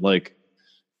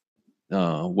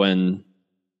 when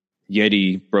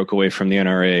Yeti broke away from the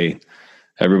NRA,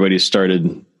 everybody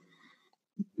started,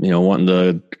 wanting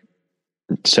to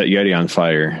set Yeti on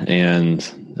fire. And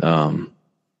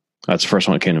that's the first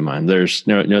one that came to mind. There's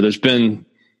been,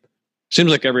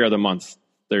 seems like every other month,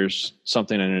 there's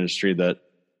something in an industry that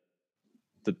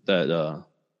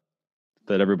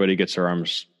everybody gets their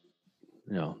arms,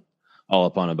 all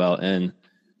up on about. And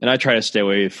I try to stay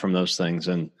away from those things.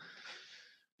 And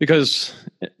because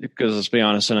let's be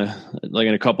honest, in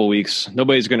a couple of weeks,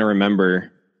 nobody's going to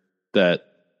remember that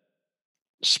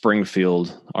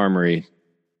Springfield Armory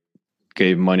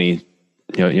gave money,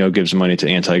 gives money to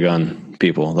anti-gun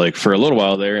people. Like for a little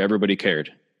while there, everybody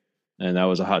cared, and that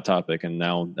was a hot topic. And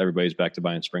now everybody's back to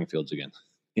buying Springfields again.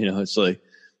 It's like,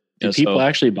 do people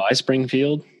actually buy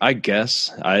Springfield? I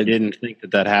guess I didn't think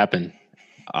that happened.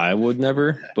 I would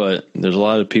never, but there's a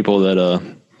lot of people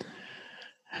that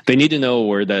they need to know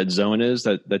where that zone is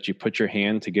that you put your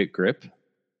hand to get grip.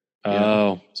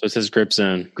 Oh, so it says grip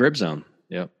zone. Grip zone.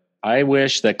 Yep. I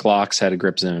wish that Glocks had a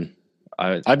grip zone.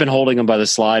 I've been holding them by the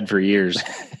slide for years.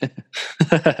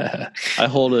 I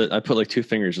hold it. I put like two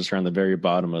fingers just around the very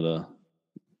bottom of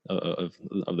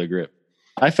the grip.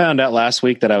 I found out last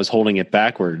week that I was holding it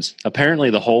backwards. Apparently,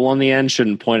 the hole on the end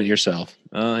shouldn't point at yourself.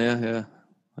 Oh yeah,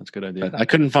 that's a good idea. But I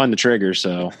couldn't find the trigger,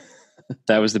 so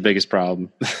that was the biggest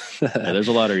problem. Yeah, there's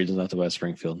a lot of reasons not to buy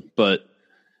Springfield, but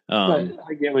I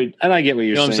get what you're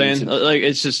saying. What I'm saying? Like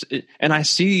it's just, and I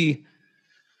see,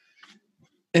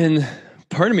 and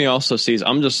part of me also sees.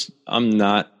 I'm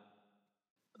not.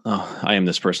 Oh, I am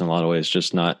this person in a lot of ways,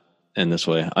 just not in this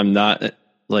way. I'm not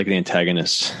like the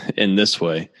antagonist in this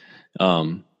way.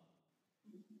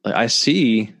 I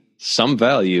see some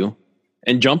value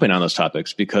in jumping on those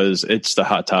topics because it's the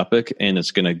hot topic and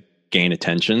it's going to gain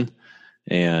attention,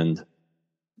 and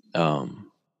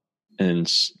some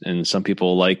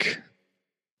people like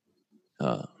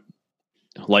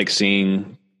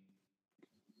seeing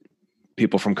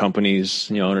people from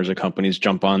companies, owners of companies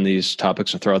jump on these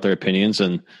topics and throw out their opinions.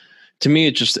 And to me,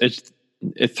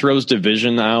 it throws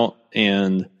division out,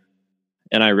 and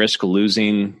I risk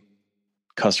losing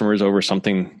customers over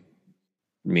something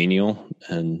menial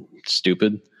and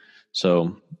stupid.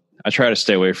 So I try to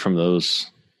stay away from those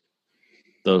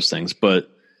things, but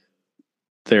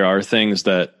there are things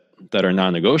that are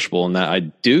non-negotiable, and that I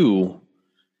do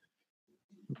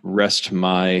rest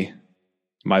my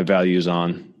values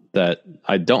on, that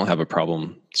I don't have a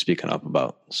problem speaking up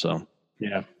about. So,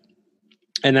 yeah.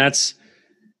 And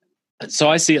so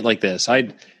I see it like this.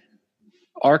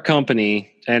 Our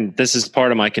company, and this is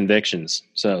part of my convictions.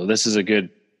 So this is a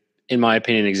good, in my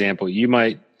opinion, example.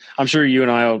 I'm sure you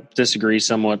and I will disagree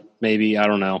somewhat, maybe, I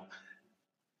don't know.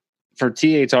 For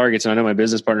TA Targets, and I know my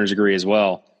business partners agree as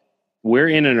well, we're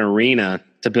in an arena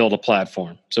to build a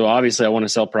platform. So obviously I want to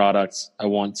sell products. I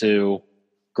want to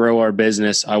grow our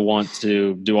business. I want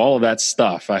to do all of that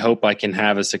stuff. I hope I can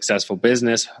have a successful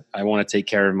business. I want to take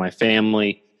care of my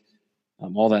family,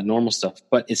 all that normal stuff.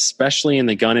 But especially in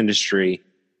the gun industry,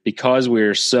 because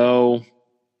we're so,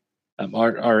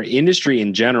 our industry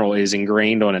in general is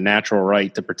ingrained on a natural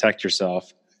right to protect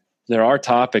yourself. There are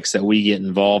topics that we get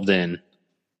involved in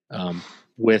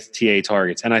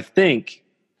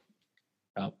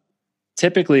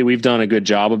typically we've done a good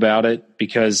job about it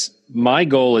because my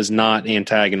goal is not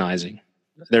antagonizing.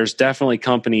 There's definitely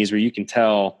companies where you can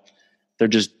tell they're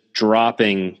just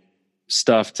dropping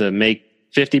stuff to make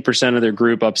 50% of their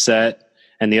group upset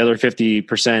and the other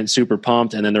 50% super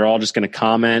pumped, and then they're all just going to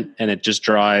comment, and it just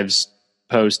drives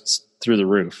posts through the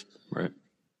roof. Right.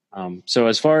 So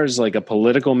as far as like a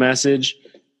political message,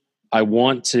 I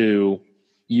want to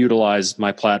utilize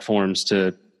my platforms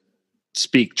to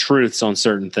speak truths on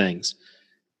certain things.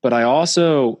 But I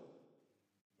also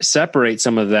separate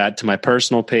some of that to my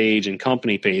personal page and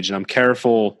company page, and I'm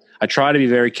careful. I try to be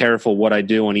very careful what I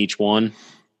do on each one.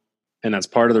 And that's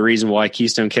part of the reason why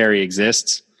Keystone Carry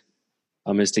exists,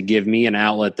 is to give me an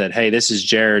outlet that, hey, this is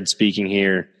Jared speaking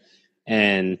here,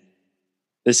 and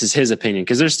this is his opinion.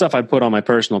 Because there's stuff I put on my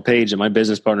personal page that my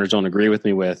business partners don't agree with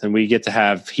me with, and we get to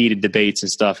have heated debates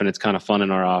and stuff, and it's kind of fun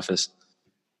in our office.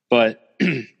 But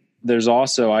there's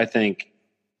also, I think,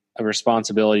 a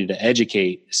responsibility to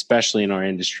educate, especially in our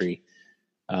industry.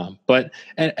 But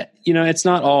it's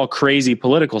not all crazy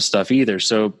political stuff either.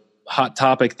 So hot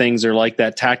topic things are like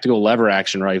that tactical lever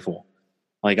action rifle.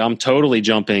 Like I'm totally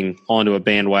jumping onto a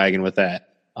bandwagon with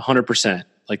that 100%.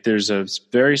 Like there's a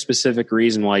very specific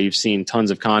reason why you've seen tons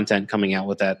of content coming out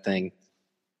with that thing,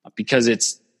 because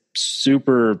it's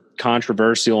super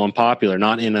controversial and popular,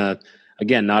 not in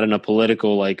a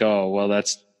political, like, oh, well,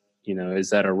 that's, is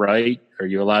that a right? Are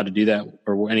you allowed to do that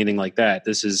or anything like that?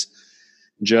 This is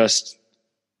just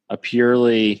a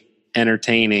purely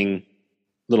entertaining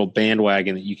little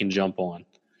bandwagon that you can jump on.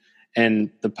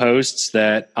 And the posts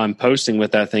that I'm posting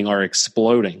with that thing are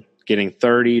exploding, getting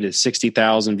 30 to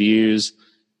 60,000 views,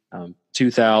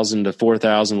 2,000 to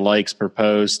 4,000 likes per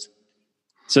post.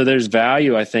 So there's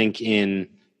value, I think, in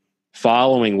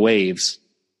following waves,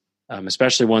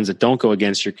 especially ones that don't go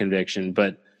against your conviction,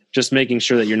 but just making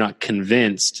sure that you're not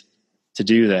convinced to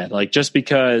do that. Like just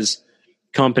because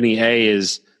company A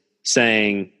is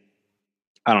saying,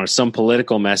 I don't know, some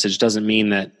political message doesn't mean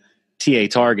that TA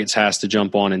Targets has to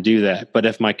jump on and do that. But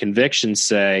if my convictions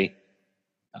say,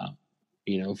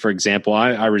 for example,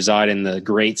 I reside in the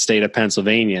great state of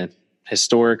Pennsylvania.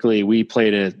 Historically, we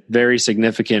played a very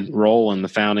significant role in the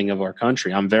founding of our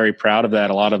country. I'm very proud of that.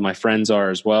 A lot of my friends are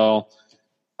as well.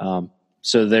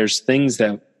 So there's things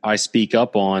that I speak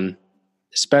up on,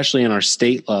 especially in our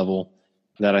state level,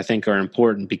 that I think are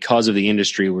important because of the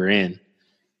industry we're in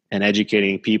and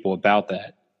educating people about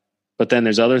that. But then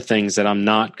there's other things that I'm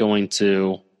not going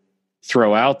to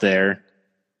throw out there.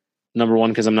 Number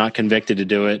one, because I'm not convicted to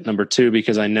do it. Number two,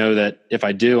 because I know that if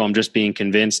I do, I'm just being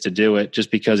convinced to do it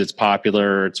just because it's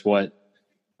popular or it's what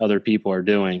other people are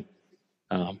doing.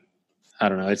 I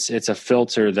don't know. It's a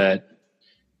filter that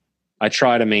I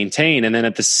try to maintain. And then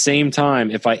at the same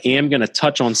time, if I am going to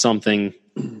touch on something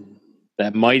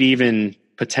that might even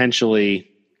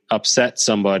potentially upset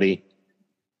somebody,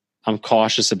 I'm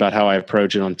cautious about how I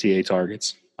approach it on TA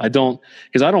Targets. Because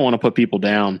I don't want to put people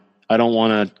down. I don't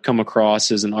want to come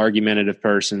across as an argumentative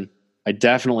person. I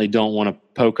definitely don't want to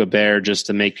poke a bear just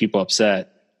to make people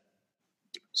upset.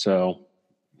 So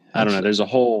I don't know. There's a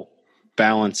whole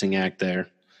balancing act there.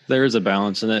 There is a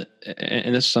balance in it.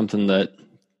 And it's something that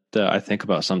I think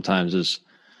about sometimes is,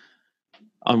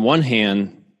 on one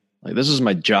hand, like this is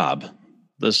my job.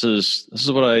 This is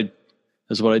what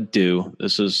I do.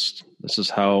 This is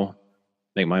how I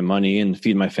make my money and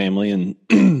feed my family, and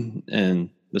and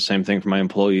the same thing for my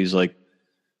employees. Like,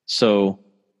 so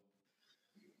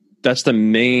that's the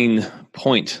main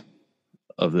point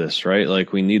of this, right?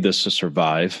 Like we need this to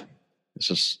survive.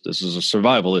 This is a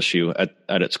survival issue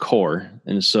at its core.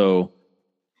 And so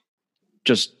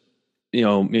just,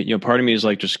 part of me is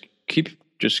like, just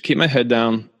keep my head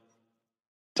down.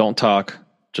 Don't talk,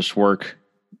 just work.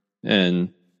 And,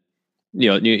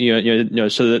 so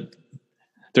that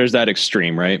there's that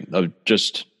extreme, right? Of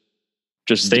just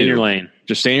stay in your lane.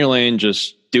 Just stay in your lane.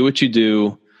 Just do what you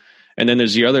do. And then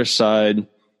there's the other side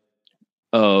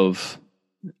of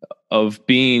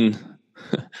being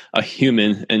a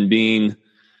human and being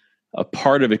a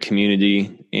part of a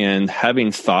community and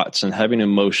having thoughts and having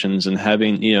emotions and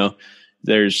having,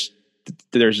 there's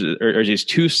these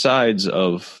two sides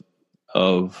of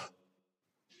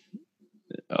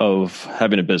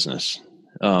having a business.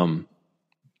 And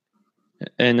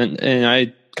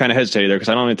I kind of hesitate there because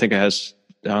I don't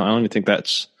even think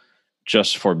that's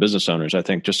just for business owners. I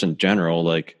think just in general,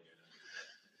 like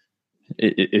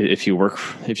if you work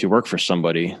for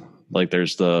somebody, like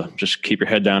there's the just keep your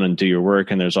head down and do your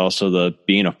work, and there's also the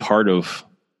being a part of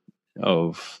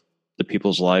the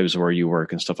people's lives where you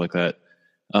work and stuff like that.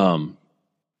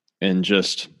 And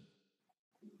just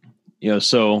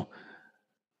so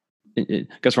I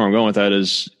guess where I'm going with that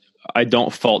is I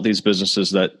don't fault these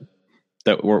businesses that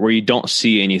where you don't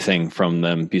see anything from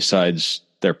them besides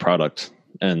their product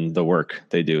and the work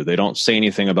they do. They don't say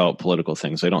anything about political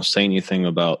things. They don't say anything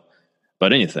about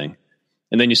anything.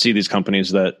 And then you see these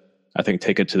companies that I think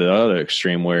take it to the other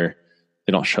extreme where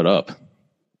they don't shut up,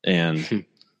 and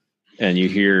you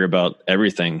hear about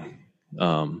everything.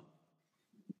 And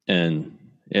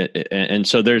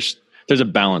so there's a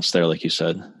balance there, like you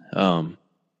said. And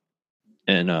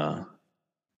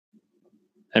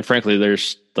frankly,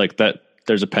 there's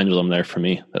a pendulum there for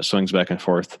me that swings back and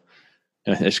forth.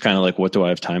 And it's kind of like, what do I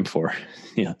have time for?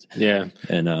 Yeah. Yeah.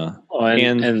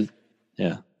 And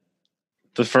yeah.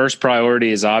 The first priority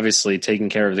is obviously taking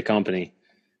care of the company.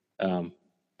 And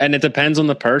it depends on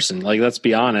the person. Like, let's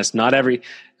be honest. A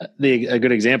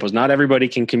good example is not everybody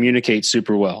can communicate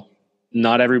super well.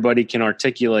 Not everybody can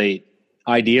articulate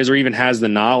ideas or even has the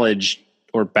knowledge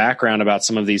or background about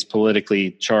some of these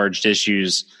politically charged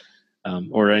issues,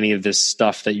 or any of this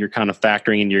stuff that you're kind of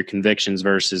factoring into your convictions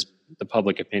versus the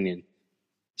public opinion.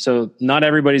 So not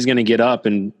everybody's going to get up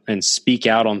and speak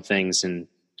out on things and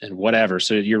whatever.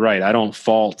 So you're right. I don't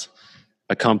fault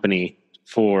a company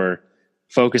for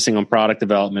focusing on product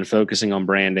development, focusing on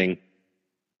branding.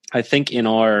 I think in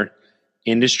our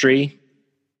industry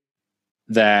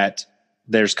that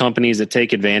there's companies that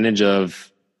take advantage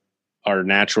of our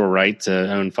natural right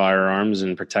to own firearms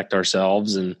and protect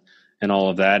ourselves and all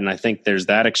of that. And I think there's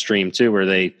that extreme too, where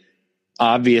they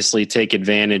obviously take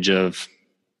advantage of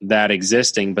that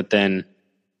existing, but then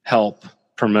help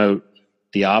promote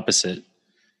the opposite.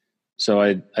 So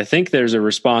I think there's a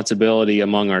responsibility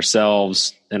among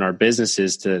ourselves and our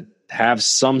businesses to have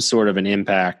some sort of an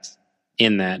impact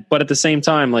in that. But at the same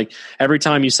time, like every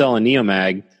time you sell a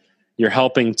Neomag, you're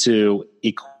helping to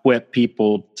equip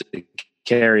people to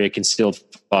carry a concealed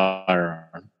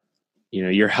firearm. You know,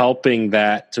 you're helping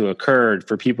that to occur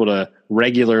for people to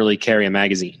regularly carry a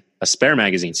magazine, a spare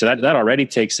magazine. So that already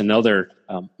takes another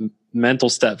mental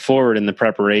step forward in the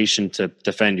preparation to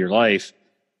defend your life.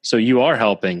 So you are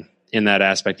helping in that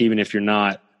aspect, even if you're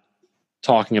not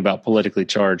talking about politically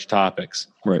charged topics.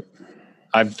 Right.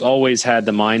 I've always had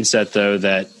the mindset, though,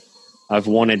 that I've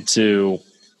wanted to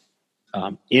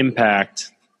impact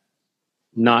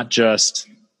not just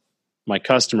my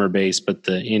customer base, but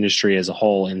the industry as a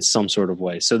whole in some sort of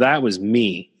way. So that was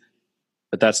me,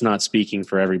 but that's not speaking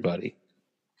for everybody.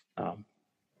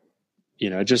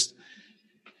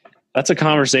 That's a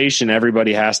conversation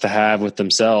everybody has to have with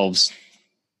themselves,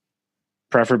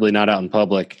 preferably not out in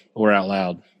public or out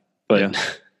loud. But yeah.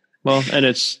 Well,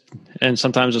 and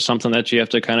sometimes it's something that you have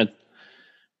to kind of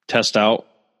test out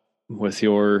with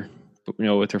your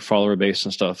follower base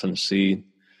and stuff and see.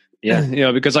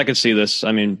 Yeah. Because I can see this.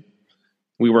 I mean,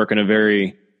 we work in a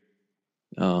very,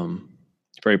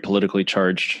 very politically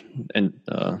charged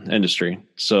industry.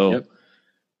 So,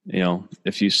 yep.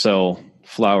 If you sell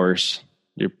flowers,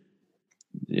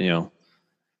 it's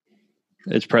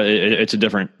a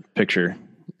different picture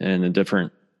and a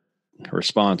different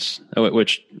response,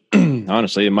 which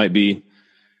honestly, it might be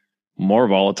more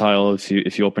volatile if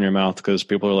you open your mouth, because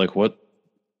people are like, what?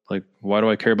 Like, why do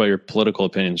I care about your political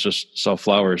opinions? Just sell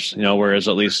flowers, whereas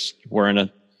at least we're in an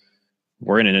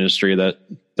industry that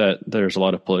there's a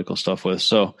lot of political stuff with.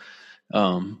 So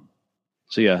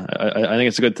yeah, I think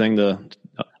it's a good thing to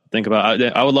think about.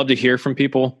 I would love to hear from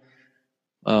people.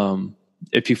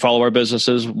 If you follow our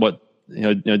businesses, what,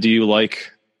 do you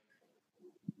like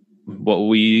what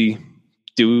we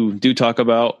do talk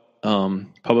about,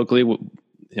 publicly?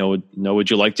 Would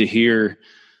you like to hear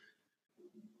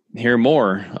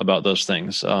more about those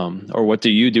things? Or what do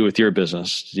you do with your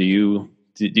business? Do you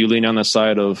lean on the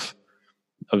side of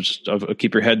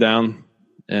keep your head down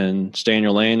and stay in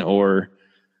your lane, or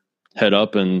head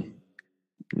up and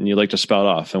you like to spout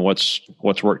off, and what's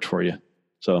worked for you?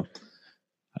 So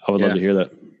I would love to hear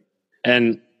that.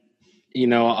 And,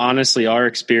 honestly, our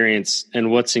experience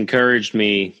and what's encouraged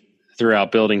me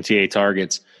throughout building TA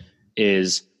Targets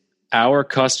is our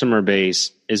customer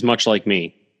base is much like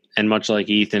me and much like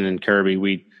Ethan and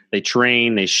Kirby. They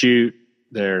train, they shoot,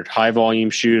 they're high volume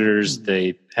shooters.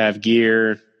 They have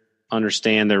gear,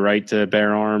 understand their right to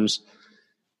bear arms.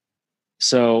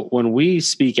 So when we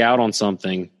speak out on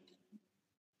something,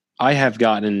 I have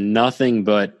gotten nothing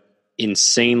but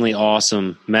insanely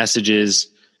awesome messages.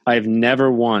 I've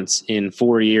never once in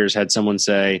 4 years had someone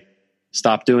say,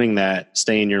 stop doing that,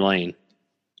 stay in your lane.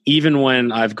 Even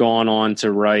when I've gone on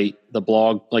to write the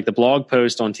blog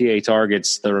post on TA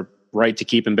Targets, the right to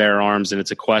keep and bear arms, and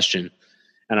it's a question.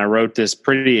 And I wrote this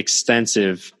pretty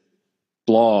extensive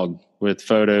blog with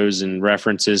photos and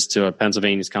references to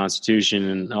Pennsylvania's Constitution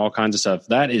and all kinds of stuff.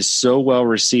 That is so well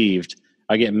received.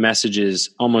 I get messages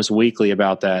almost weekly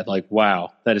about that. Like,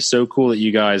 wow, that is so cool that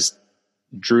you guys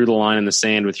drew the line in the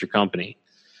sand with your company.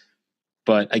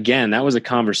 But again, that was a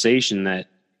conversation that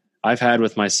I've had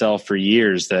with myself for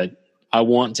years, that I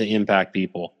want to impact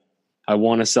people. I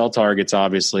want to sell targets,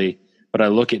 obviously, but I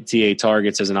look at TA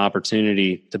Targets as an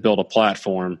opportunity to build a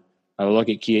platform. I look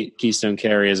at Keystone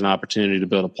Carry as an opportunity to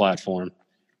build a platform.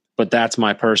 But that's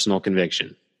my personal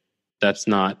conviction. That's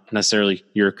not necessarily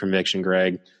your conviction,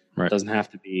 Greg. Right. It doesn't have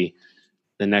to be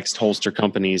the next holster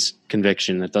company's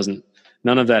conviction.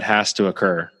 None of that has to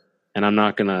occur. And I'm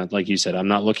not going to, like you said, I'm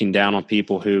not looking down on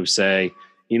people who say,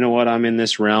 you know what, I'm in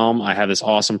this realm. I have this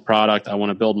awesome product. I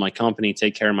want to build my company,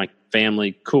 take care of my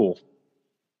family. Cool.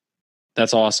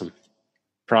 That's awesome.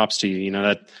 Props to you. You know,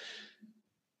 that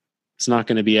it's not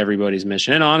going to be everybody's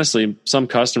mission. And honestly, some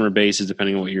customer bases,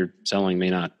 depending on what you're selling, may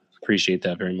not appreciate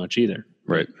that very much either.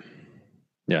 Right.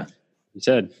 Yeah. You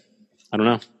said, I don't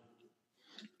know.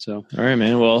 So, all right,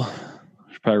 man. Well,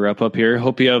 should probably wrap up here.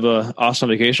 Hope you have an awesome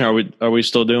vacation. Are we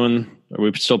still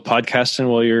podcasting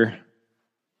while you're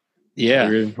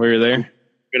there? I'm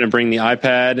going to bring the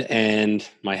iPad and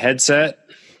my headset.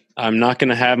 I'm not going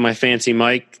to have my fancy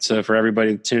mic. So for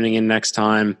everybody tuning in next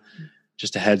time,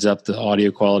 just a heads up, the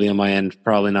audio quality on my end,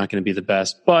 probably not going to be the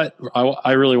best, but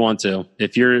I really want to.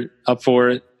 If you're up for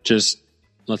it, just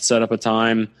let's set up a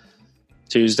time,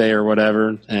 Tuesday or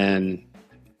whatever. And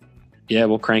yeah,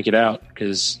 we'll crank it out,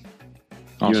 because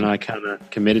awesome. You and I kind of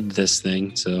committed to this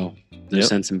thing. So there's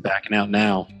sense in backing out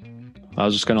now. I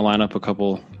was just going to line up a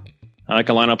couple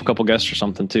guests or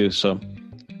something too. So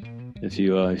if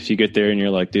you get there and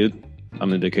you're like, dude,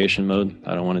 I'm in vacation mode,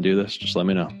 I don't want to do this, just let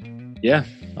me know. Yeah.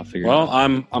 I'll figure it out.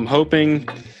 Well, I'm hoping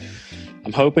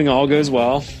all goes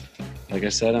well. Like I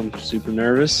said, I'm super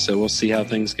nervous, so we'll see how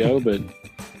things go, but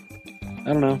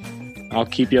I don't know. I'll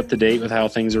keep you up to date with how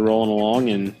things are rolling along,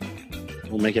 and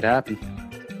we'll make it happen.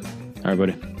 All right,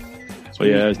 buddy. So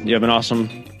yeah, you have an awesome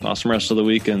rest of the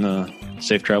week, and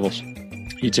safe travels.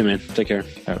 You too, man. Take care.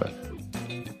 All right, bye.